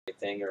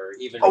anything or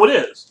even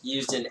it is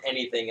used in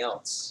anything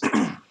else.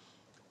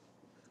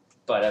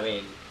 But I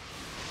mean,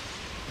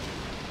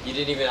 you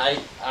didn't even. I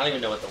don't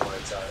even know what the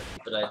words are,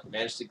 but I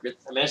managed to get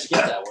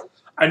that one.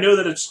 I know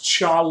that it's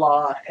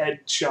Chala,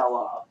 head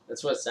Chala.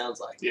 That's what it sounds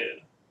like. Yeah.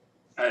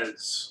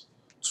 It's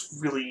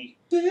really...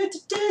 Fucking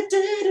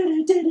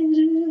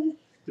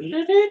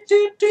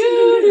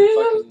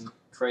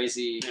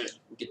crazy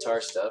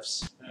guitar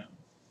stuffs. Yeah.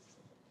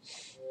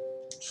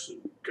 It's a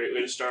great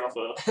way to start off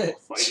a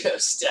fight.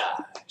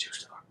 Joestar.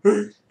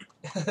 I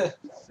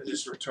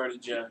just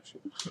retarded Josh.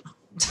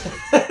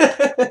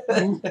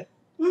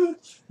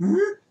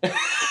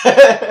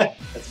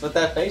 That's what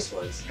that face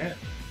was. Yeah.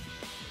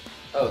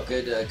 Oh,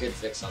 good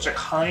fix on that.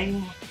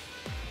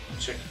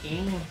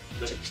 Check-in.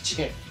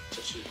 Check.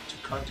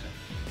 Content.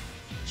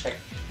 Check.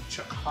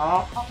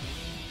 Check-ha.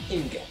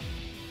 Inga.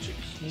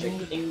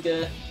 Check-in.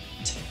 Inga.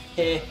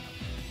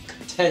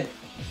 Content.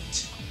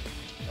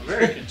 I'm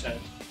very content.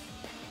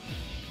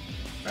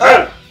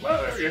 Oh!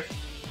 Well, there we go.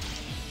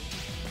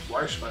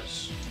 Wire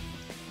spice.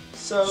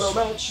 Solo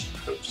match.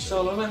 Oops.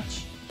 Solo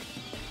match.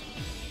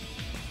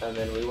 And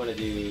then we want to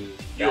do. You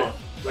that. want?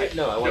 Wait.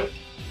 No, I want. Nope.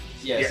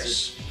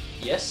 Yes.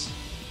 Yes.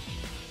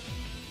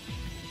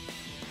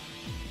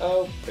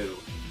 Oh, boo.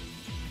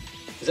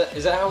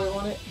 Is that how we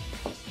want it?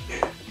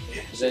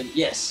 Is that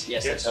yes?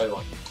 Yes, that's how we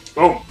want it.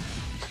 Boom.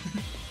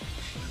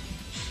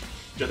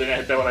 Good thing I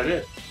hit that when I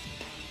did.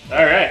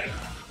 All right.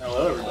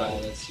 Hello, everybody.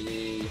 Let's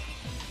see.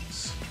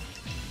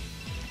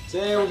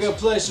 Today we're gonna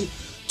play some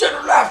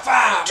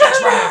DOA5.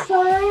 That's right.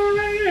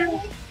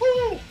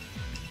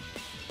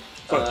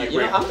 Fuck you, You know,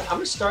 Rig. I'm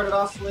gonna start it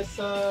off with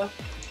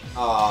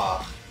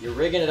you're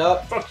rigging it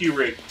up. Fuck you,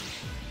 Rig.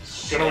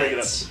 Gonna rig it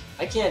up.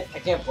 I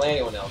can't play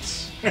anyone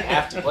else. I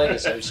have to play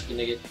this. I'm just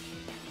gonna get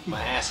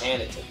my ass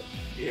handed to me.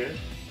 Yeah.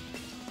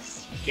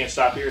 Can't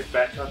stop here. It's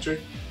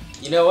backcountry.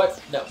 You know what?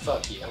 No,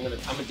 fuck you. I'm gonna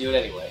do it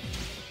anyway.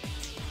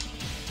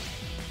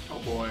 Oh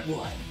boy.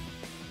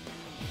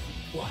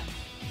 What?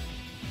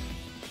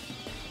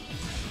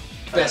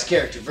 Best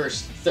character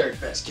versus third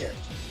best character.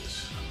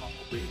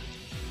 We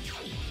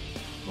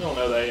don't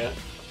know that yet.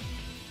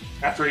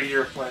 After a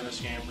year of playing this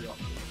game, we don't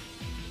know.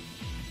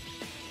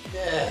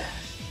 Yeah.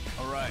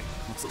 Alright,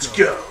 Let's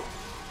go.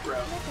 Bro.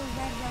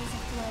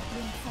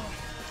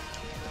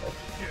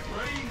 Get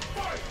ready,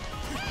 fight!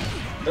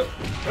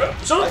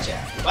 So, Watch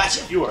out! Watch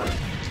out! you are.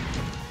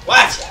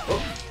 Watch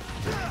out!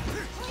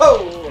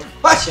 Oh!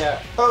 Watch out!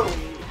 Oh!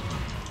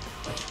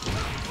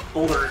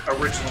 Boulder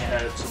originally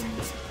had some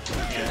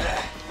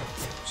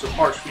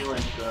harsh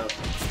feelings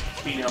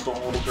beating up on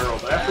a little girl,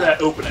 but after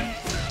that opening,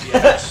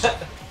 yes, I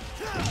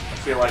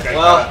feel like I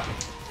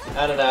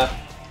don't know.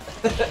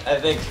 I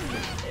think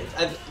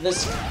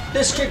this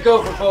could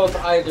go for both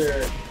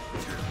either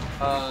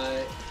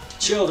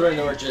children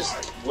or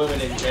just women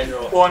in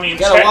general. Well, I mean, you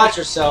gotta watch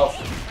yourself.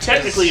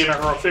 Technically, in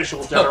her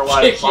official Dead or Kick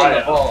Alive you in the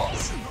bio,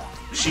 balls.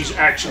 she's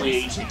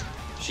actually 18.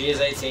 She is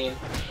 18. Okay.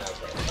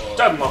 Well,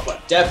 Doesn't look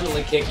like.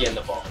 definitely kick you in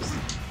the balls.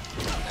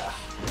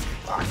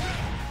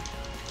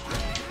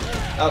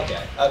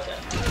 Okay.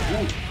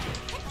 Ooh.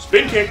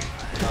 Spin kick Oh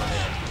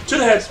man. to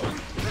the head.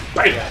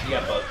 Bam. You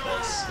got both of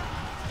those.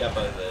 You got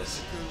both of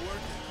those.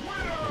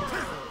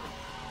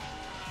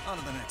 On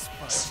to the next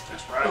fight.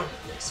 That's right.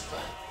 Next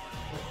fight.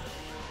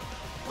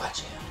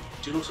 Watch out.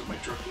 Dude looks like my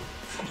drunk.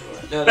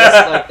 No,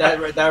 that's like that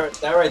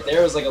right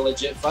there was like a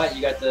legit fight.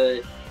 You got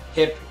the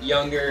hip,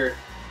 younger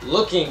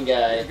looking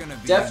guy,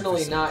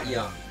 definitely not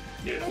young,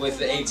 Yeah. with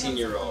the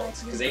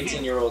 18-year-olds, because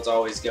 18-year-olds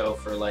always go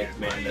for like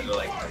men that are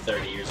like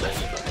 30 years old.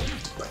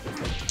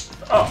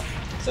 Oh.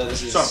 So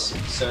this is so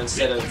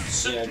instead of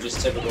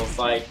just typical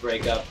fight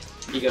breakup,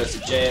 he goes to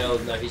jail.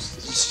 No, he's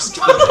just.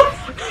 What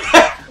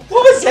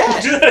was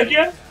that? Do that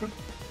again?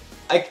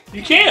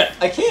 You can't.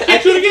 I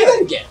can't do it again.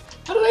 that again.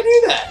 How did I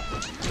do that?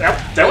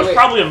 That was wait.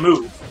 probably a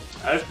move.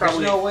 That was probably.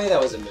 There's no way that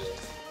was a move.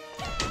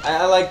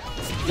 I like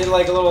did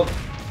like a little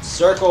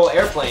circle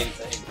airplane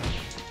thing.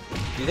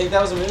 Do you think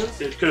that was a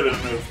move? It could have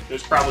been a move. It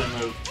was probably a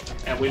move,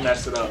 and we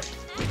messed it up.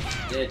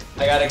 Did.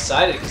 I got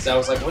excited because I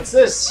was like, "What's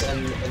this?"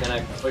 And then I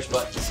pushed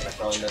buttons and I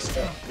probably messed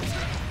it up.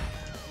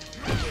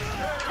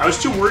 I was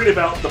too worried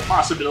about the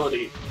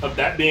possibility of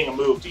that being a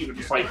move to even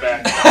fight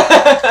back.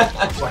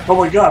 Like, oh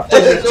my god,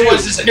 what did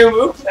Was this a new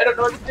move? I don't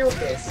know what to do with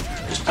this.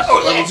 His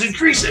power level's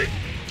increasing.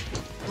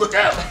 Look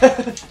out!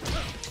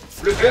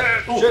 Look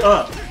out!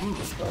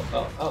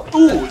 Ooh,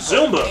 Ooh,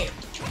 Zumba!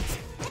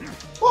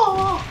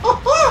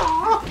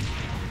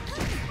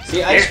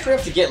 See, I just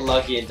have to get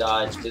lucky and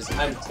dodge because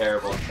I'm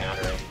terrible at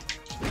countering.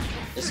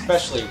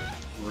 Especially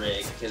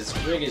Rig, because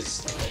Rig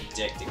is a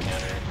dick to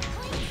counter.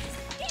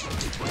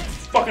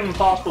 Fucking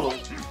impossible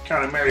to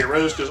counter Mary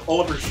Rose because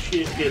all of her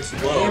shit gets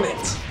low. Damn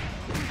it!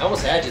 I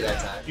almost had you that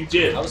time. You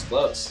did. I was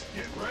close.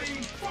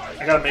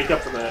 I gotta make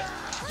up for that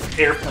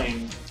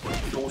airplane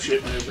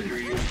bullshit maneuver you're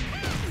using.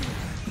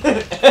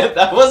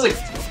 That wasn't.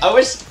 I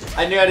wish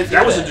I knew how to do that.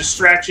 That was a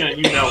distraction and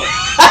you know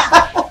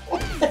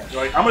it.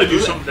 You're like, I'm gonna do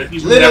something that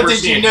he's Little never did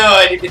seen. you know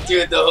I need to do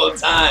it the whole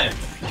time.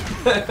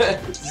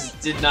 Just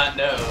did not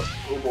know.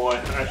 Oh boy,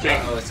 I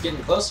think. Oh, it's getting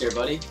close here,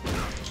 buddy.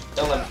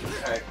 Don't let me.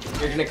 Alright,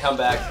 you're gonna come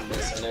back from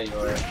this. I know you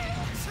are.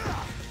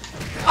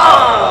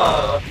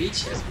 Oh!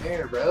 Beach has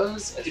Mare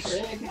Rose as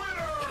Rig. Damn.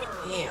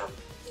 Yay,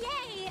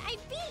 I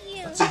beat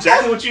you. That's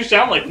exactly what you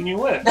sound like when you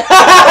win.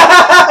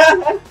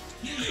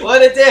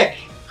 What a dick!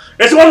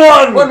 It's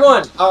 1-1!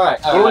 1-1! Alright,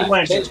 What are we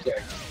playing change to?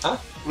 character. Huh?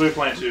 What are we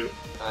playing to?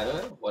 I don't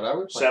know. What are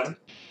we playing 7?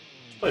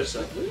 Let's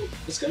play 7.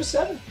 Let's go to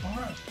 7.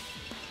 Alright.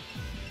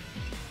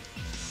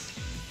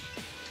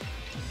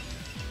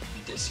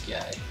 This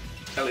guy.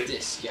 Elliot.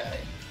 This guy.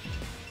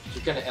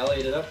 You're gonna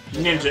Elliot it up?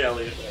 Ninja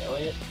Elliot.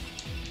 Elliot?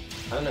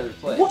 I don't know who to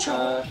play. Watch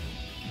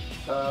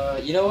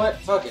You know what?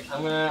 Fuck it.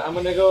 I'm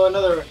gonna go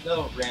another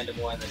random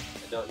one that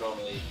I don't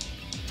normally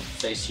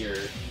face your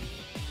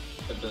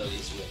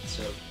abilities with.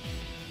 So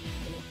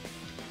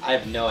I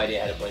have no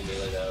idea how to play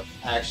melee though.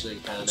 I actually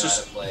kind of know how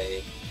to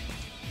play.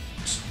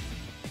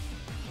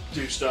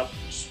 Do stuff.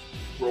 Just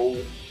roll.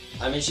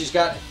 I mean, she's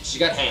got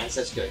hands.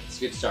 That's good. It's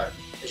a good start.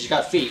 She's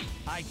got feet.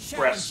 I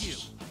challenge you.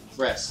 Breasts.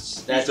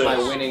 Breasts. That's Use my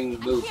those. winning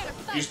move.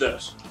 Use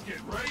those.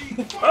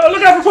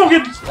 Look out for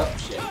pumpkins! Oh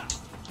shit.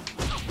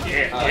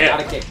 Yeah, yeah. Not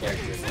a kick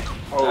character.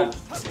 Oh.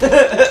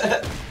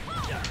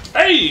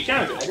 Hey,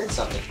 counted I it. did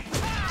something.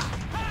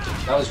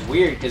 That was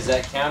weird because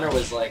that counter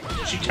was like.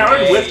 She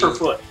countered way- with her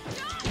foot.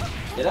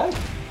 Did I?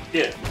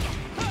 Yeah.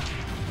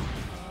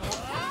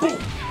 Boom.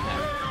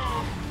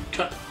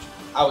 Cut.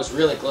 I was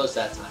really close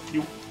that time.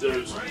 You,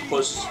 there's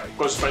closest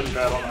fight you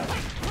had all night.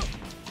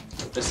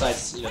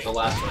 Besides, you know, the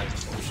last one.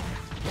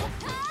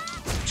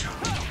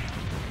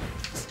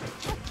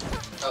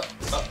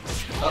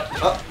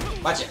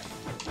 Oh, watch it.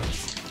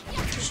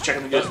 Just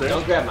checking the goods there.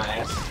 Don't grab my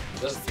ass.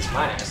 It's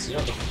my ass. You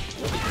don't get.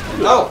 Oh!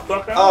 Oh!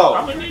 Fuck out. Oh!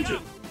 I'm a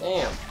ninja.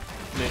 Damn.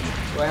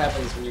 Ninja. What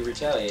happens when you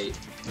retaliate?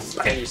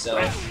 Defend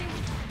yourself.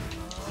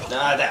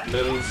 Nah, that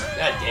move.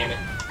 God damn it.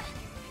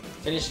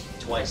 Finish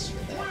twice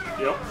with that.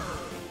 Yep.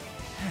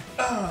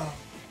 Oh,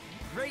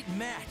 great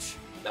match.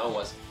 No, it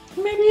wasn't.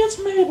 Maybe it's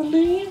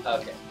Maybelline.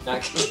 Okay.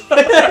 Not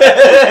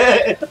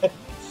good.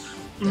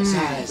 Those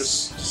eyes.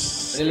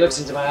 Just, When he looks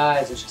into my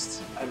eyes, it's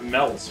just. I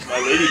melt. My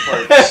lady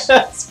parts.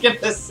 I was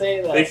gonna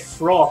say that. They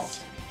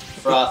froth.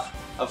 Froth.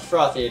 A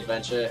frothy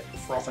adventure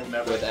Frothing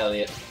never. with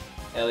Elliot.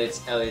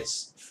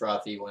 Elliot's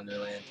frothy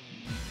wonderland.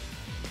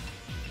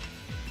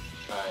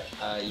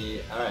 Alright,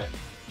 yeah, alright.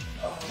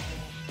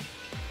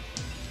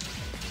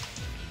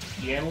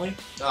 Yanley?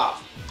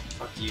 Ah,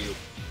 fuck you.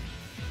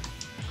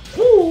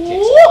 Ooh.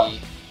 Kicks me.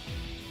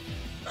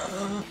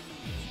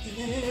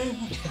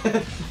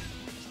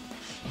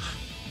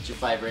 Get your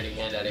vibrating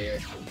hand out of here.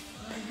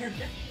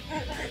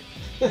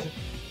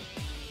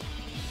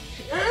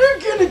 I'm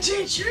gonna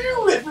teach you,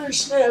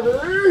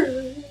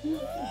 whippersnapper!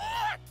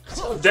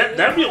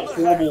 That'd be a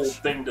horrible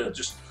thing to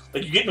just,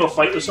 like, you get into a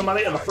fight with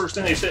somebody and the first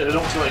thing they say, they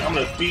don't say, like, I'm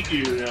gonna beat you,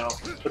 you know,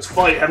 let's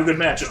fight, have a good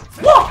match. He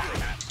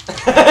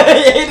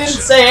didn't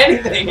say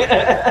anything.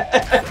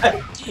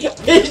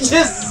 He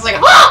just is like,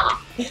 ah!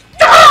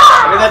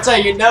 I mean, that's how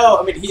you know.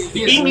 I mean, he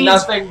means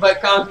nothing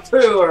but kung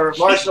fu or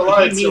martial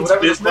arts he or means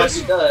whatever the fuck business,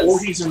 he does. or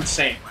he's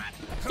insane.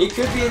 He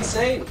could be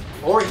insane,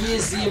 or he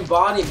is the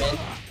embodiment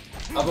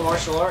of a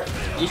martial art.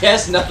 He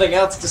has nothing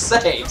else to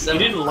say. So. He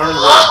didn't learn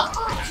well.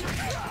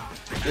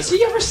 Does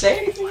he ever say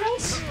anything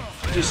else?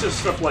 Just says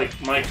stuff like,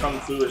 my kung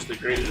fu is the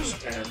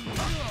greatest, and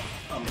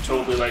I'm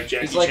totally like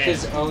Jackie He's like Chan.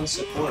 his own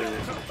supporter.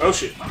 Oh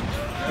shit.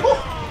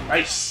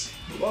 Nice.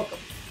 You're welcome.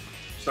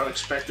 Just not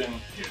expecting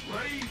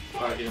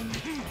fucking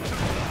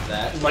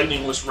That.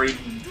 lightningless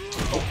Raiden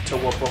to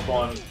whoop up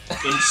on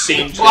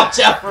insane shit. Watch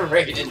out for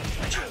Raiden.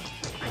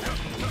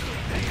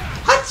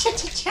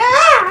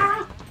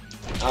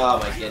 Oh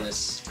my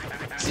goodness.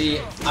 See,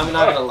 I'm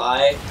not gonna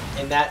lie,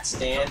 in that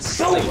stance,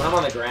 like when I'm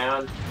on the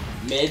ground,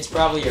 mid's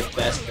probably your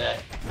best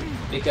bet.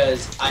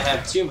 Because I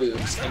have two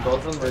moves, and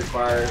both of them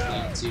require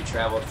me to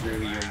travel through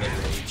your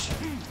mid-range.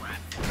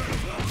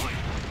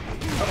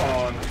 Come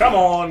on, come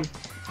on.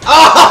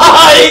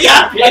 Oh, you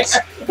got me!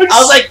 I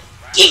was like,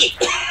 geek!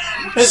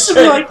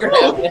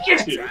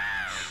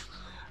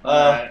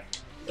 Alright,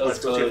 that was let's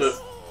go to close.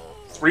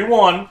 the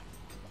 3-1.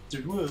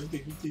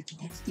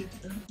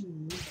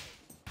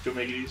 Don't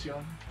make it easy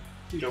on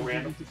you. Go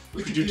random.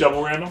 We could do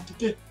double random.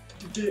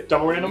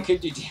 Double random? You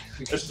could do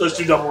Let's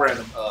do double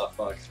random. Oh,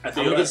 fuck. I I'm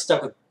think gonna get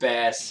stuck with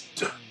Bass.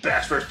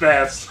 Bass versus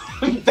Bass.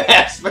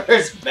 Bass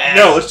versus Bass.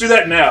 No, let's do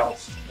that now.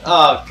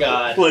 Oh,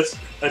 God.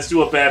 Let's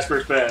do a Bass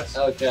versus Bass.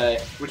 Okay.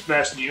 Which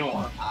Bass do you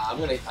want? I'm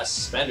gonna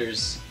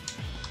suspenders.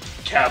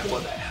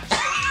 Cowboy Bass.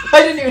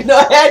 I didn't even know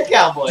I had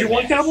cowboy. Do you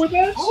want bass. Cowboy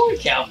Bass? I want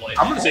cowboy.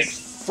 I'm gonna bass. take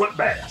Foot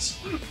Bass.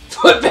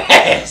 Foot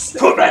Bass.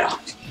 Foot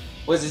Bass.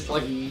 Was it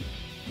like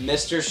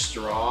Mr.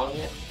 Strong?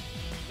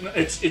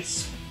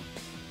 It's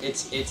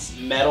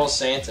Metal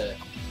Santa.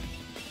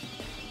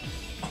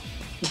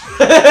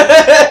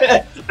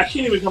 I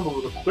can't even come up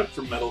with a quip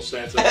for Metal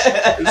Santa.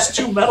 It's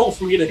too metal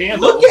for me to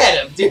handle. Look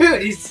at him,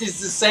 dude. He's the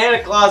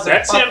Santa Claus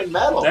of fucking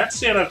metal. That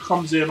Santa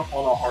comes in on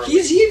a Harley.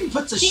 He even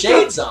puts the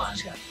shades on.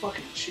 He's got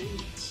fucking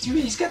shades. Dude,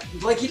 he's got,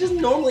 like, he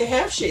doesn't normally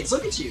have shades.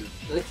 Look at you.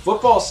 Like,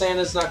 football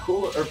Santa's not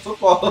cool, or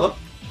football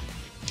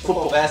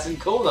GrumbleBus and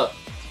Cola.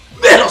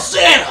 Metal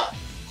Santa!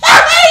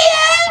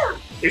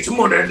 It's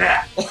more than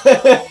that.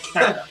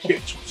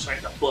 Bitch,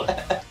 Santa butt.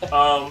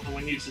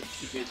 We need to.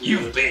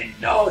 You've been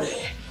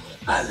naughty.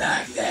 I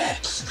like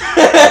that.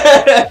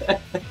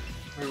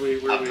 Where are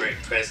we? I bring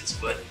presents,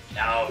 but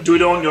no. Do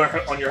it on your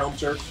home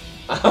turf?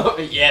 Oh,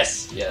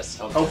 yes.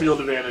 Home field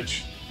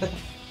advantage.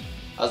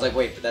 I was like,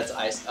 wait, but that's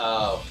ice.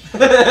 Oh.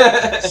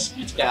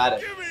 Got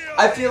it.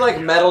 I feel like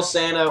Metal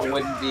Santa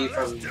wouldn't be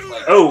from,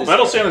 like... Oh,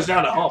 Metal Santa's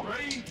down to home.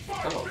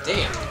 Oh,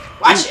 damn.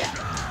 Watch out.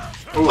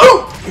 Ooh.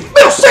 Oh!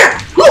 Metal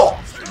Santa! Oh!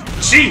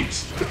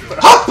 Jeez!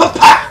 Hop, pop,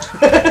 pop!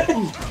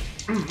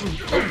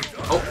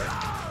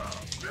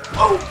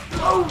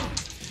 Oh.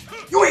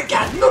 You ain't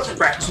got nothing.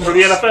 Practicing for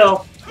the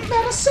NFL.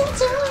 Metal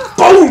Santa!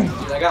 Boom!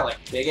 Dude, I got, like,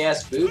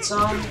 big-ass boots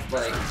on.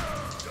 Like,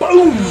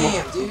 boom!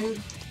 Damn, dude.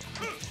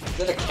 Is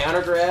that a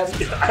counter grab?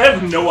 I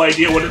have no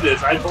idea what it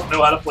is. I don't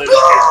know how to play this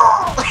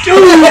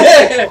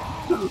game.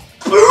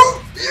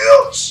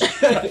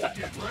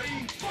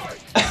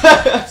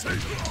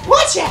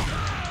 Watch out!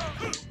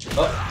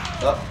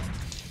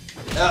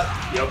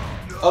 Yep.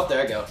 Oh,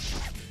 there I go.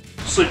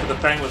 Sleep with the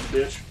penguins,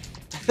 bitch.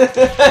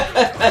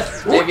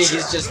 Maybe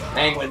he's just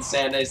Penguin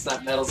Santa, it's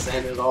not Metal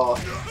Santa at all.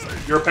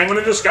 You're a penguin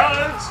in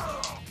disguise!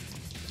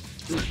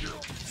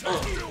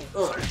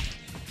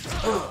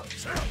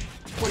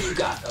 What do you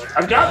got?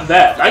 I've got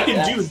that. I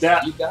can do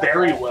that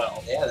very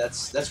well. Yeah,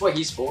 that's what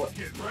he's for.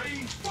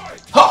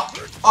 Ha!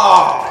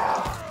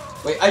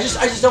 Oh! Wait, I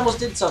just almost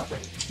did something.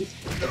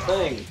 The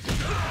thing.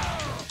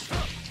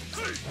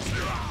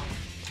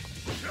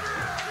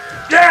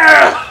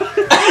 Yeah!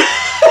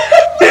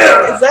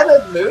 Is that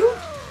a move?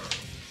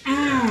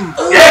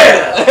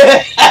 Yeah!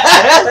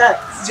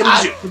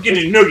 We're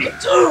getting noogie.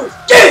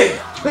 Yeah!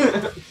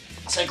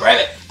 I said grab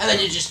it, and then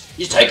you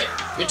take it.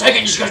 You take it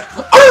and you just go.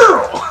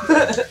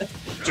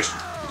 Just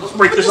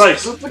break this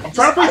ice. I'm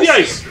trying to break the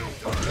ice.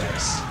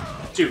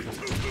 Dude,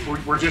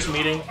 we're just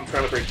meeting. I'm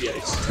trying to break the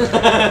ice.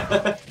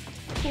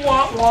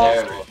 Wah, wah.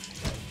 Terrible.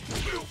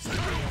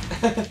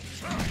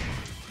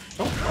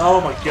 Oh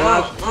my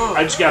god.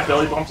 I just got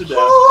belly bumped to death.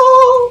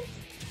 Oh,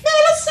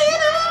 Metal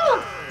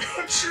Santa!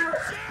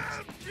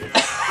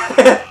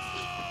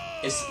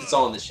 It's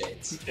all in the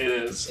shades. It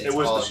is. It's It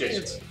was all the in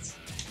shades.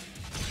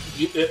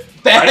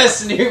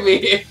 Best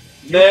newbie.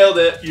 Nailed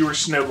it. You were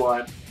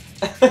snowblind.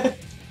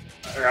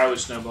 Or I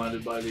was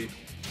snowblinded by the...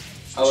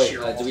 Oh wait,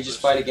 do we just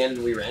fight again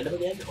and we random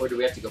again? Or do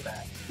we have to go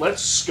back?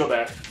 Let's go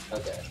back.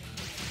 Okay.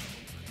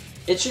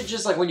 It should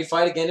just, like, when you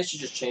fight again, it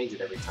should just change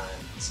it every time.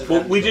 So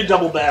Well, we did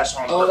double bass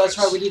on Oh, that's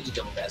purpose. right, we did do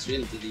double bass. We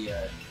didn't do the,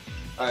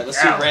 Alright, let's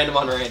do random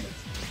on random.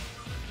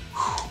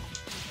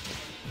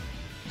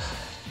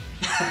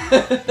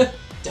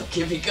 Don't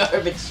give me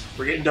garbage.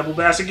 We're getting double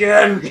bass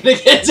again. We're gonna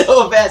get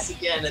double bass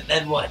again, and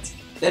then what?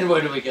 Then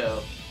where do we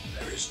go?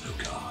 There is no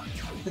God.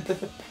 There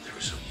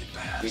is only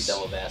bass. We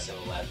double bass and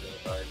we'll laugh really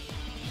hard.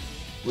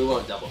 We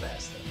won't double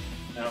bass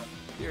though. No.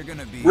 You're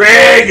gonna be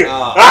Rig!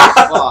 Oh,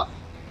 fuck.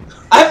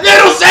 I'm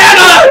Metal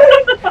Santa!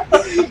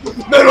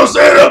 Metal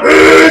Santa,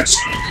 bitch!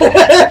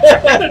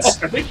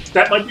 I think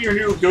that might be your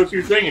new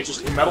go-to thing. It's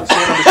just Metal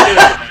Santa the shit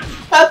out of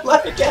it. I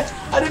like it.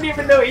 I didn't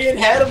even know Ian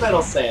had a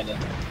Metal Santa.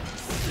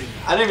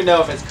 I don't even know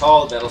if it's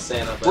called Metal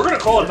Santa, but We're gonna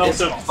call it Metal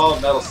Santa. It's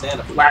called Metal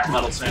Santa. Black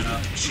Metal Santa.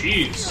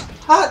 Jeez.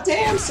 Hot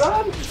damn,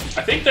 son!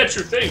 I think that's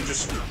your thing.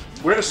 Just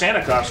wear the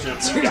Santa costume.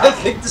 Dude, I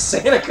think the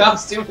Santa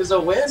costume is a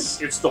win.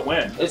 It's the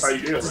win. That's how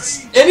you do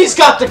it. And he's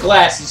got the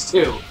glasses,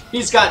 too.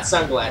 He's got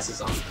sunglasses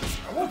on.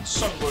 I want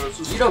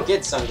sunglasses. You don't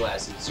get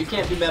sunglasses. You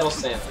can't be Metal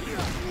Santa.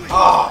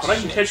 Oh, but I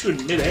can catch you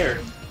in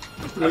midair.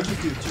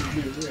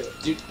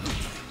 Dude.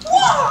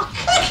 Whoa!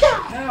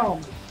 Ow.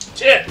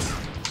 Tits.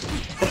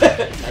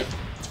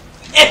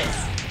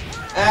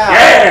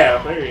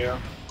 Yeah! There you go.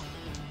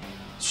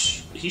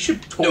 He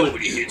should totally...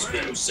 Nobody hits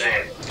Metal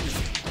Santa.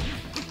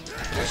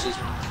 Actually,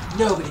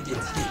 nobody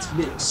hits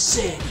Metal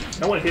Santa.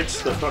 No one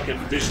hits the fucking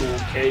visual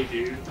K,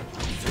 dude.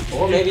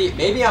 Or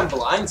maybe I'm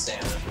blind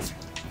Santa.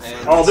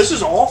 And oh, this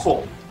is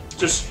awful.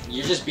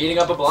 You're just beating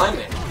up a blind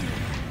man.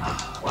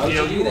 Why would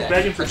you do that?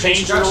 Begging for change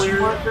construction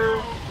earlier.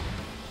 worker?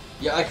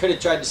 Yeah, I could have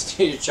tried to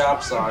steal your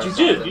chop saw. You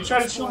did. You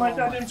tried to steal my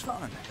goddamn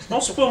fun.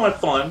 Don't spoil my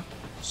fun.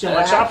 Steal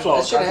my chop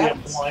saw.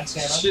 Goddamn blind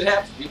Santa. Should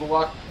happen. People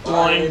walk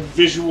blind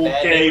visual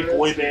K neighborhoods.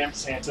 boy band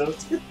Santa.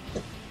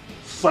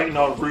 Fighting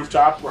on a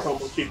rooftop where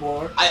homeless people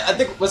are. I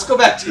think let's go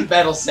back to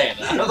Metal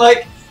Santa.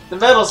 Like the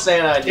Metal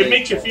Santa idea. It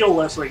makes you feel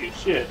less like a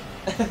shit.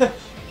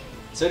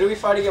 So do we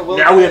fight again?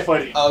 Now we have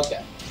fighting. Oh,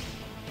 okay.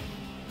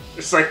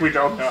 It's like we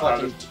don't know how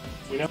to.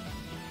 We know.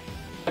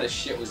 What a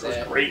shit was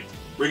that? Great.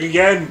 Ring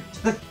again.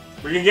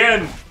 Ring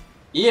again.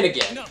 Ian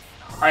again.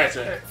 I have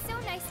to. So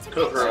nice to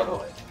Cook meet her you.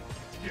 up.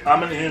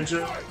 I'm a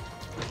ninja.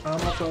 I'm a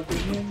fucking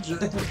ninja.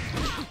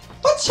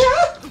 What's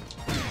up?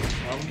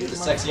 I'm The getting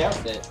sexy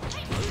outfit.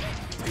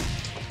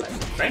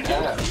 Thank you.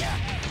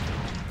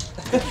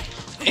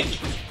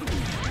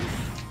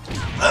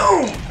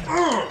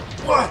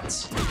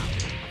 What?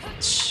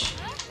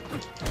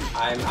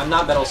 I'm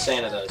not Metal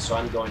Santa though, so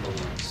I'm going to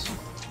lose.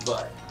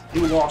 But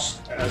You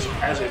lost as a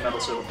Metal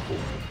 7 before.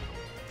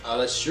 Oh,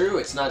 that's true.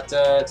 It's not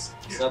the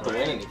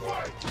win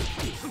anymore.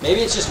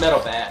 Maybe it's just Metal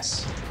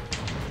Bass.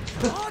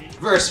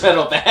 Versus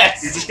Metal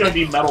Bass. You're just gonna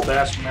be Metal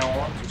Bass from now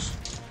on. Just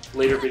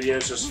later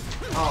videos, just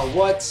oh,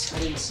 what? I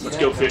didn't see let's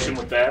that go coming. fishing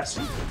with bass.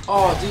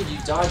 Oh, dude, you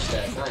dodged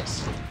that.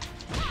 Nice.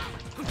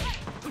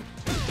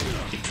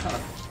 Keep trying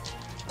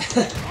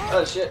to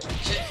Oh shit!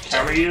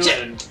 counter you,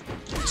 shit. and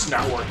it's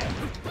not working.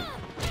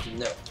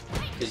 No,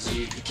 because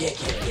you can't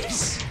get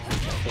this.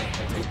 I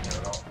can't beat that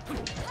at all.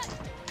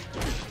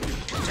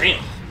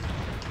 Damn.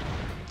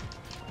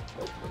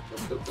 Oh, oh,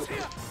 oh, oh,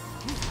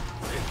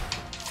 oh.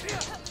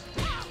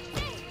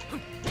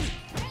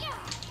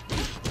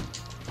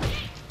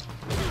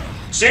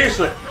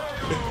 Seriously.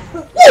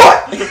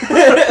 What?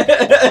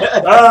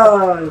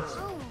 Oh,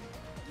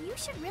 you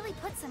should really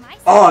put some ice.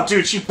 Oh,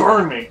 dude, she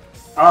burned me.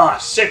 Ah,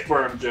 sick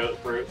burn, Joe,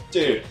 bro.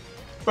 Dude,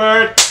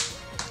 bird.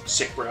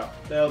 Sick bro.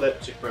 Nailed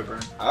it. Sick bro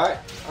burn. All right,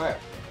 all right.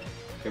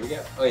 Here we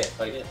go. Oh yeah,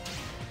 fight again.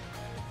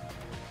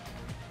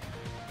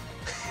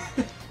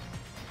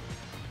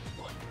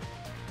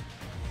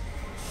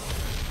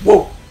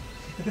 Whoa.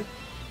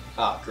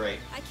 Oh, great.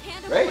 I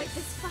can't Great. avoid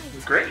this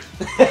fight. Great.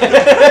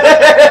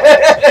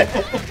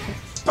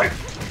 Bite.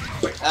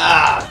 Bite.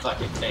 Ah,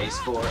 fucking phase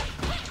 4.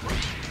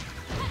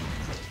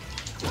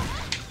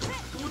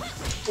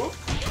 Whoop.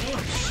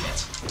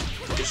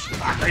 Shit. Just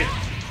great.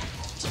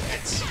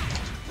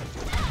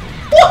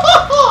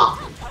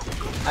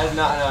 I did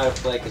not know how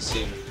to play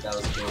Kasumi. That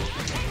was cool.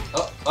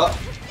 Oh, oh.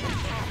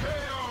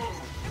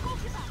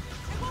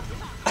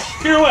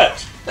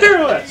 Pirouette.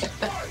 Pirouette.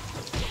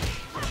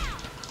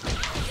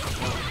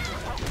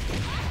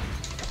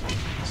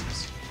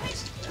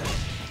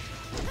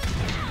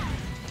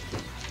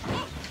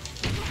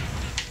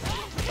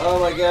 Oh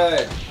my god,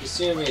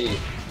 Kasumi.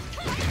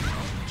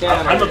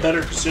 I'm a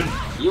better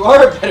Kasumi. You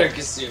are a better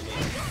Kasumi.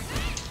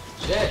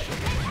 Shit.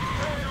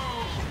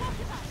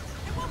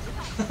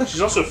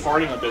 She's also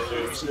farting a bit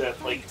there. You see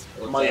that, like,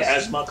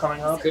 miasma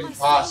coming up? Couldn't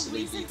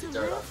possibly beat the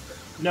dirt on the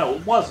ground No,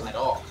 it wasn't. at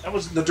all. That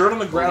was the dirt on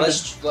the ground.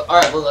 All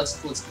right, well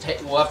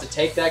we'll have to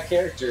take that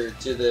character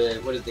to the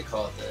what did they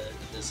call it,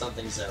 the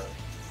something zone,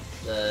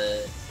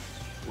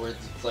 where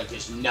like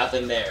there's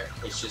nothing there.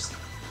 It's just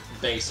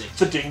basic.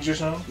 It's a danger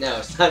zone. No,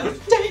 it's not a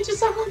danger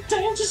zone.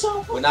 Danger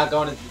zone. We're not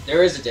going to.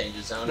 There is a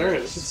danger zone. There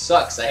It is.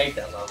 sucks. I hate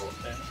that level.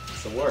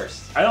 It's the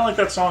worst. I don't like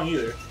that song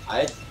either.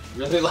 I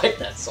really like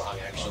that song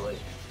actually.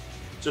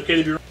 It's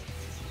okay to be.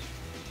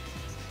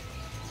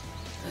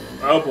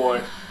 Oh boy.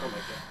 Oh my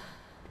god.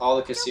 All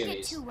the Don't get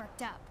Kasumis. too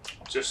worked up.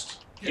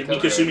 Just give me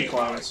Kasumi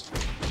clowns.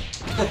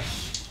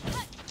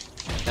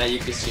 Now you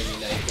Kasumi,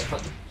 now you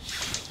don't.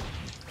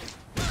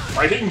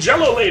 Fighting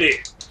Jello Lady!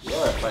 You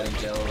are fighting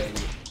Jello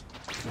Lady.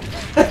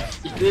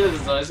 You did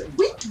this noise.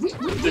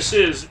 What this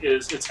is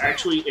it's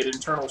actually an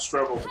internal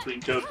struggle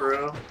between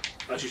Totoro.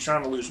 She's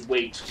trying to lose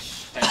weight,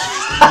 and she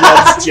just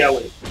loves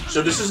jelly.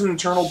 So this is an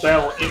internal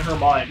battle in her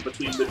mind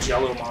between the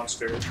Jello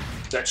monster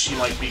that she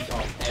might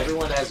become.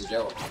 Everyone has a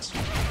Jello monster.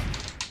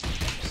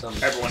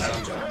 Everyone has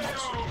a Jello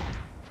monster.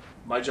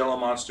 My Jello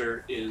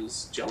monster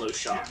is Jello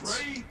shots.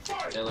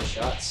 Jello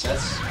shots.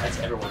 That's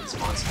everyone's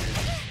monster,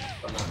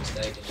 if I'm not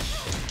mistaken.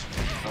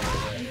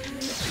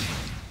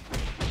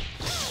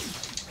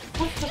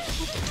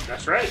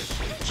 That's right.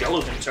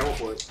 Jello can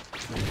teleport.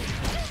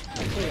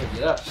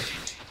 Get up.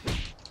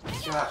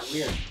 God,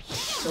 weird.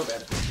 So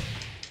bad.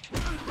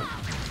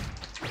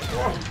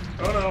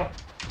 Oh no.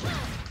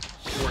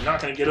 We're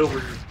not gonna get over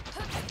here.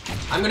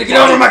 I'm gonna get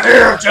over my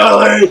fear of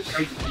jelly! No,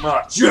 you're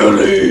not.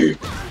 Jelly!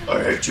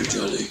 I hate you,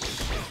 jelly.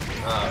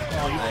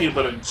 Oh, you I feel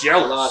but a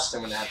jealous. lost.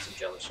 I'm gonna have some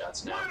Jello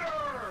shots now.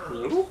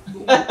 Ooh.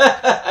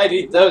 I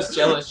need those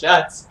Jello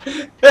shots.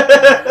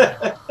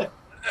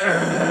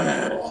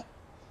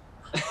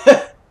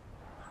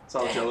 That's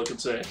all Jello can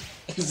say.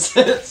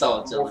 It's all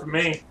More Jello. for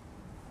me.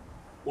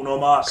 Uno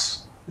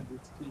mas.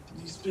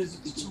 These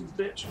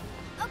bitch.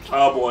 Okay.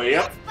 Oh boy,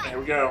 yep. let's fight. There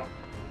we go.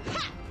 Oh,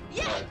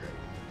 great.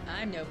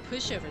 I'm no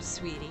pushover,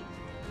 sweetie.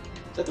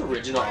 Is that the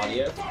original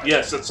audio?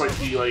 Yes, that's like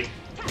the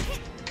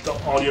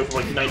audio from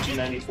like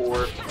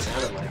 1994. It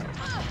sounded like it.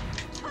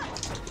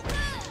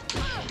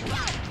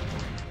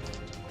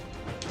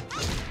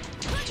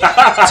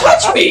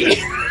 Touch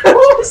me!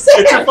 What was that?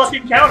 It's a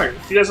fucking counter.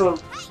 She has a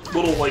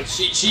little like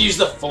She used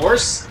the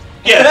force?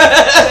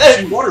 yeah.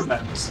 She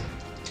waterbends.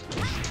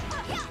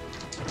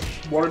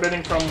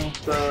 Waterbending from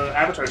the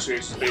Avatar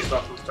series is based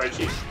off of Tai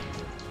Chi.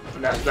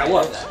 And that I know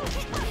was. that,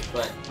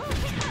 but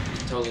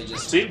totally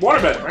just. See,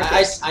 waterbending, right?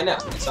 There. I know.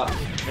 I saw it.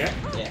 Yeah.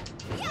 Yeah.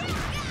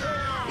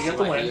 You got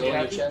the My win. heel You in your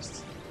happy?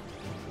 chest.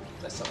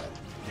 I saw it.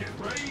 Get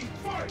ready,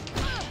 fight!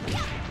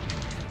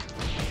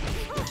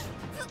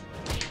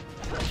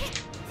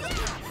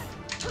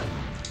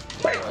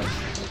 Oh, I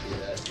can't do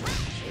that.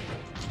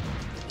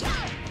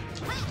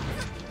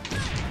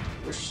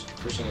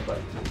 Pushing a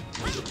button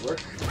would work.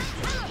 Pushing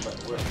a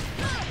button work.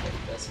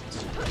 That's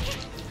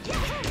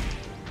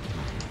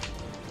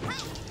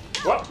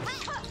What?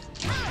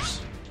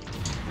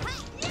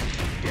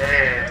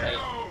 Yeah.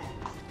 right.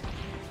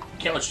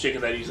 Can't let you take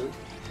it that easily.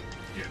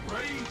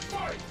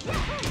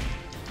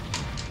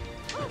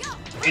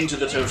 Into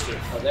the toaster.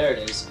 Oh, there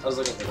it is. I was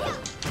looking for that.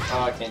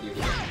 Oh, I can't do it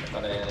again. I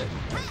thought I had it.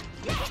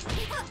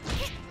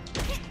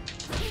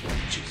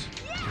 Jeez.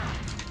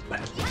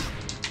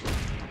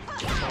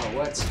 Oh,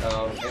 what?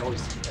 Oh, I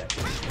always do that.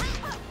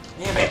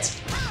 Damn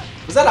it!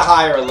 Was that a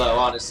high or a low,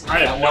 honestly? I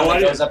have that no one that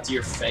idea. goes up to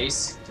your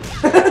face?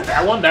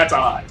 That one, that's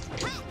a high.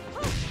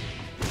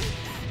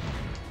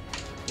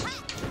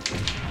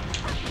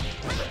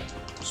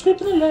 Sweep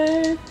the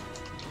leg.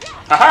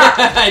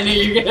 Aha! I knew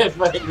you were gonna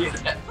fucking do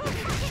that.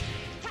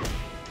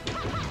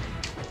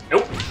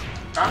 Nope.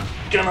 I'm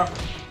gonna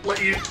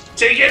let you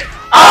take it.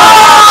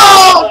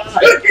 Oh!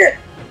 Took it!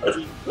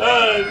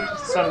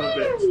 Son of a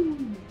bitch.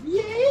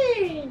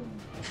 Yeah!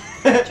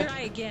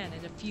 Try again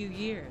in a few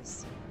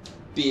years.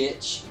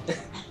 Bitch.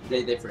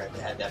 They forgot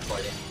to add that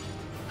part in.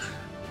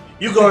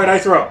 You guard, I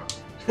throw.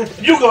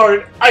 You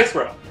guard, I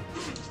throw.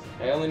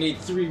 I only need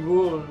 3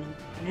 more.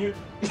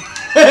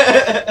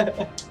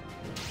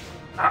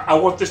 I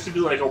want this to be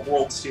like a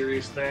World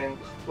Series thing,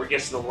 where it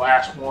gets to the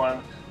last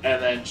one,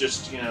 and then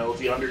just, you know,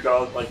 the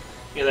underdog, like,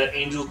 you know, that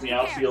Angels in the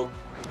outfield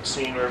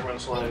scene where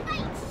everyone's like...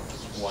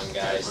 One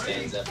guy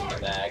stands up in the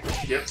back,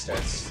 Yep.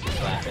 starts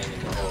clapping,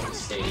 and the whole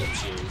stadium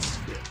cheers.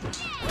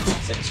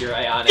 Except you're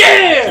Ionic.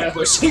 Yeah! Keep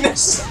pushing the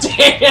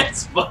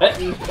stance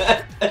button.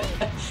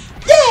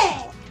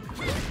 Yeah!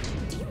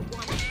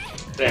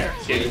 There,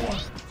 Katie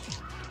won.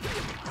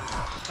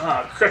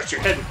 Ah, crushed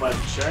your head with my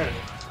shine.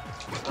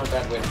 Not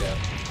that window.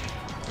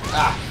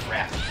 Ah,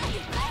 crap.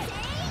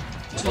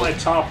 It's my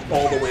top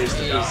all the ways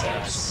to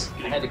die. Jesus. I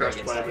Getting had to go crushed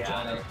against by a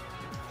vagina. Ionic.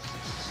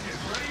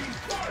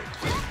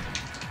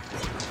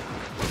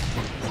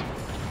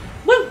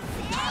 Woo!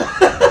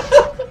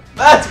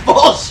 That's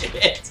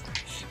bullshit!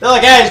 They're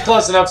like, hey, he's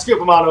close enough, scoop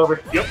him on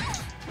over. Yep.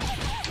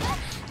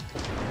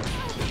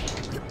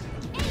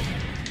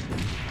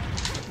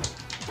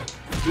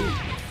 Ooh,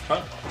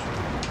 huh?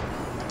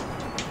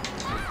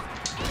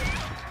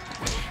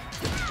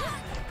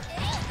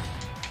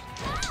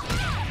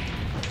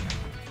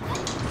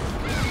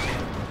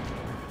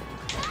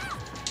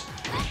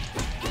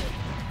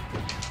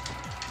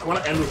 I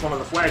want to end with one of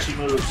the flashy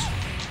moves.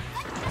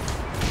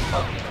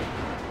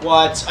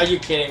 What? Are you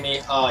kidding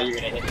me? Oh, you're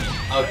gonna hit me.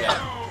 Okay.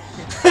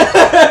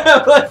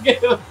 Look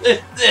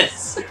at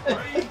this.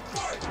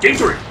 Game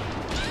 3!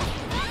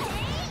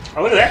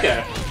 Oh, look at that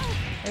guy.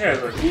 That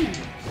guy's like, ooh.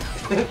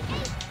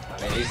 I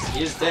mean,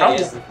 he's dead. He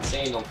hasn't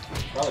seen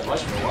probably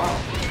much for a while.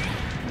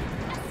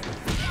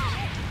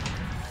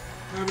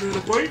 Having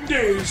the fighting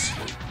days.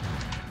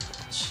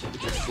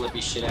 Get your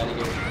flippy shit out of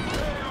here.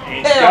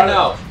 Ain't Hell got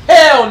no!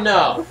 Hell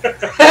no! Hey,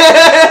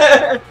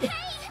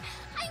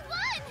 I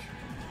won!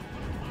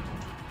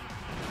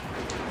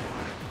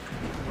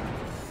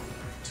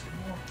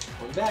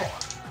 Going back.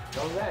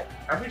 Going back.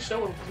 Are we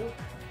so?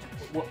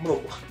 I'm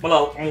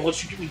gonna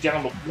let you get me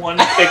down to one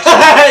picture.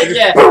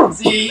 Yeah,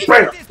 see?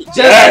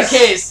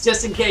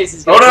 Just in case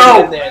he's Oh gonna no!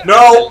 get in there.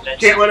 No!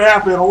 Can't let it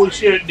happen. Holy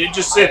shit!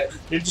 Ninja Santa.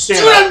 Dude,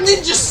 I'm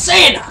Ninja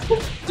Santa!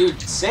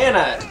 Dude,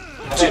 Santa.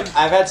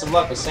 I've had some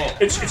luck with Santa.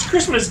 It's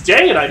Christmas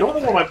Day and I don't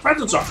know where my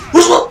presents are.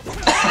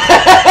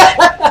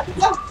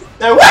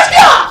 Now, let's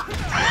go!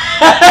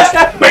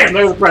 Bam!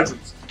 There's the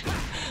presents.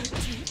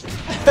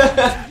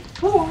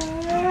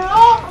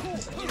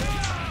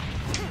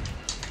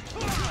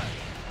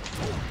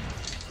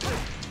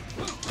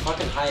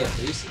 Fucking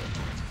Hayabusa.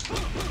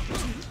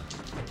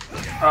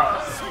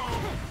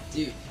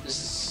 Dude, this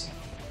is...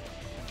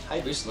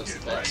 Hayabusa looks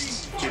the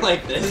best.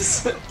 Like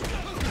this.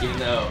 Even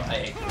though I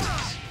hate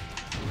Christmas.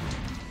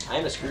 I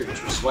am a Scrooge,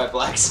 which is why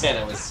Black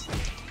Santa was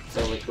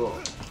totally cool.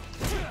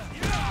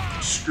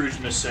 Scrooge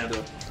Miss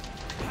Santa.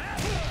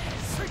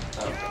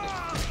 Oh,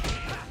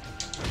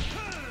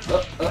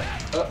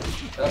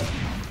 okay.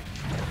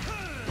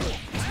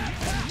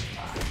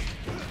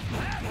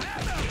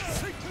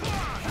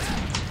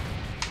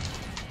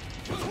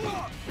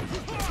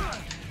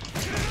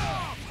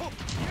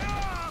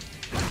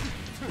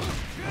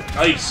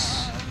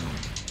 Nice.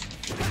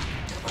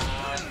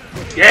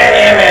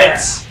 Damn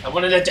it! I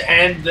wanted it to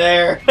end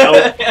there.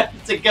 Nope.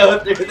 To go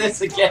through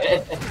this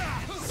again.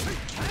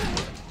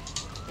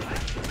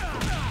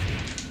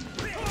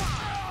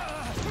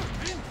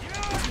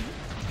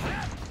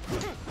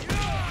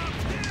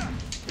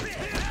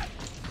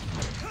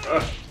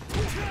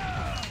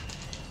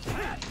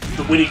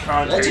 The witty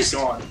commentary's just-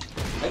 gone.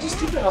 I just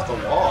took it off the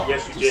wall.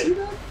 Yes, you see did.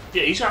 that?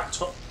 Yeah, he's got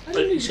tons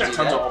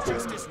of awful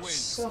moves.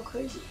 So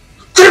crazy.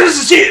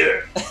 Christmas is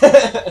here!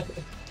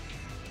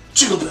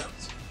 Jingle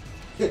bells.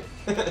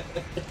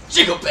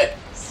 Jiggle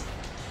bells.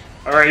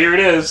 Alright, here it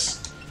is.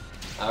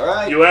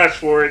 Alright. You asked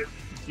for it.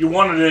 You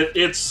wanted it.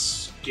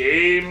 It's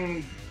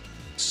game,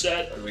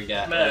 set, What do we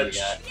got? match. What do we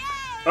got?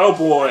 Oh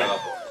boy. Oh,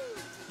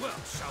 boy.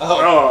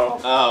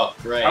 Oh. Oh,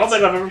 right. I don't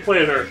think I've ever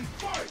played her.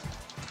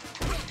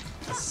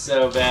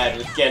 So bad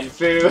with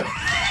Genfu.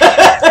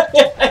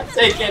 I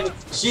take it.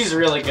 She's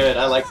really good.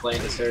 I like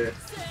playing as her.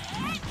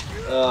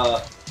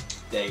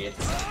 Dang it.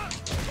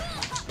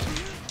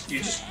 You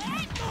just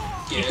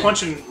Get keep it?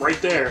 punching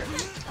right there.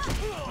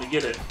 You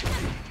get it.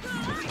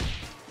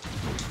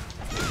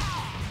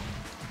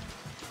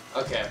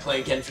 Okay, I'm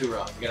playing Kenfu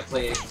wrong. You gotta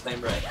play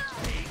him right.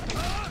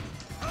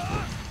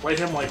 Play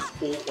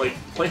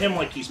him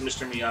like he's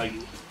Mr.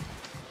 Miyagi.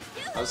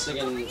 I was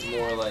thinking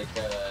more like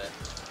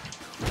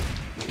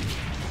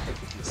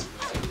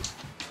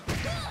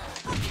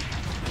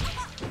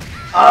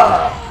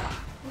Ah!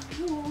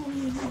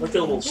 Look at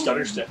a little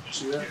stutter step. You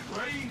see that?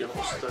 Get a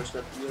little stutter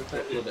step. a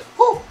little bit.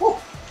 Woo, woo.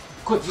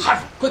 Quick,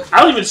 quick!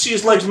 I don't even see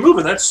his legs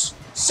moving. That's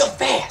So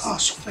fast! oh,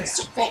 so fast.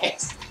 So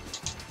fast!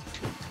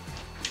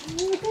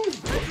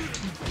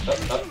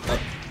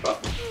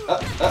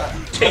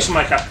 Taste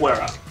my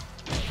capoeira.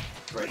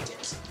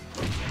 Breakdance.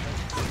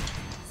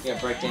 You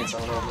got breakdance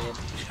on, old man.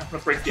 I'm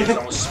gonna break dance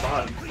on his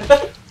spine.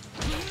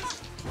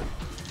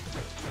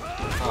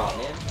 Oh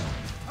man.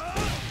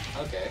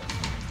 Okay.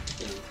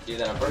 You can do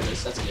that on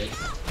purpose, that's good.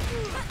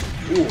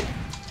 Ooh.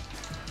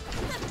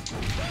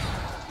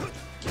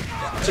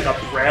 It's like a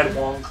Brad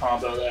Wong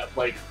combo that,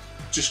 like,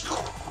 just.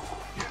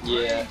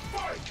 Yeah.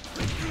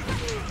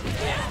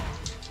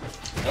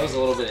 That was a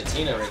little bit of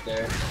Tina right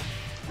there.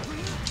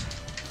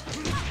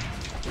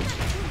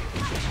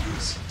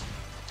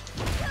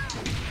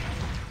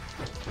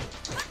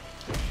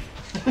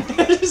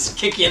 Just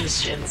kick you in the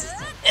shins.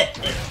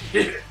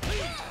 You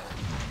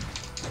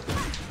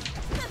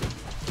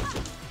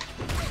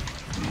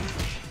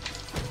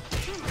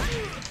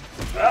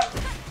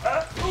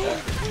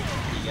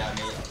got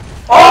me.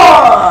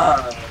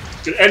 Ah!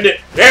 Gonna end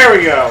it. There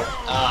we go.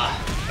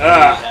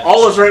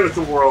 All is right with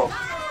the world.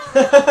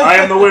 I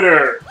am the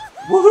winner.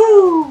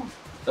 Woohoo!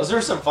 Those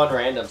are some fun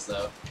randoms,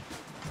 though.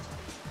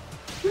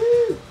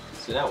 Woo!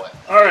 So now what?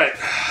 Alright.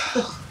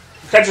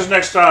 Catch us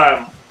next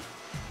time.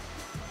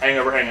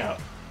 Hangover Hangout.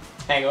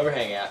 Hangover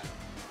Hangout.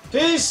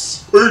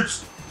 Peace!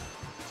 Peace!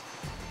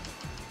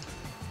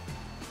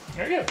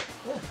 There you go.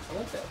 Yeah, I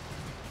like that.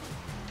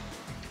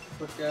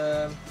 Quick,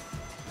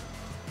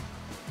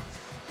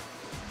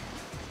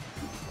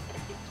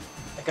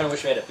 I kind of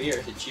wish we had a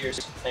beer to cheers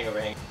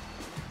Hangover Hangout.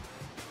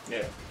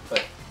 Yeah. But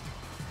I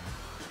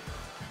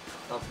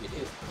don't think we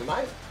do. We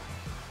might.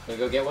 Wanna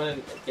go get one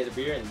and get a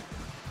beer and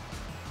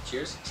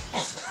cheers?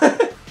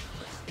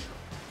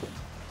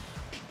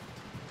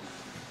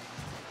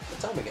 What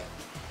time we got?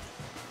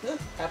 Yeah,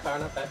 half hour,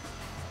 not bad.